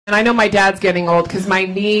And I know my dad's getting old because my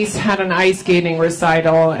niece had an ice skating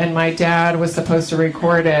recital and my dad was supposed to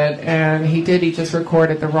record it, and he did. He just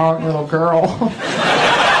recorded the wrong little girl.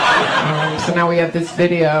 So now we have this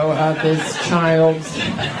video of this child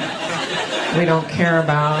we don't care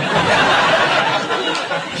about.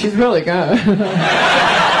 She's really good.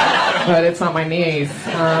 But it's not my niece.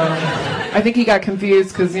 I think he got confused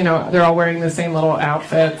because, you know, they're all wearing the same little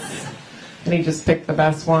outfits, and he just picked the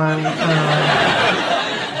best one.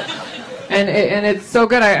 And it's so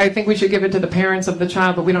good. I think we should give it to the parents of the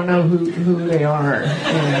child, but we don't know who they are.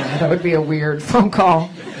 Yeah, that would be a weird phone call.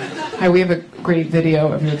 Hi, we have a great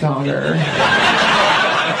video of your daughter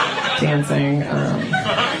dancing.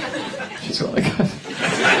 She's really good.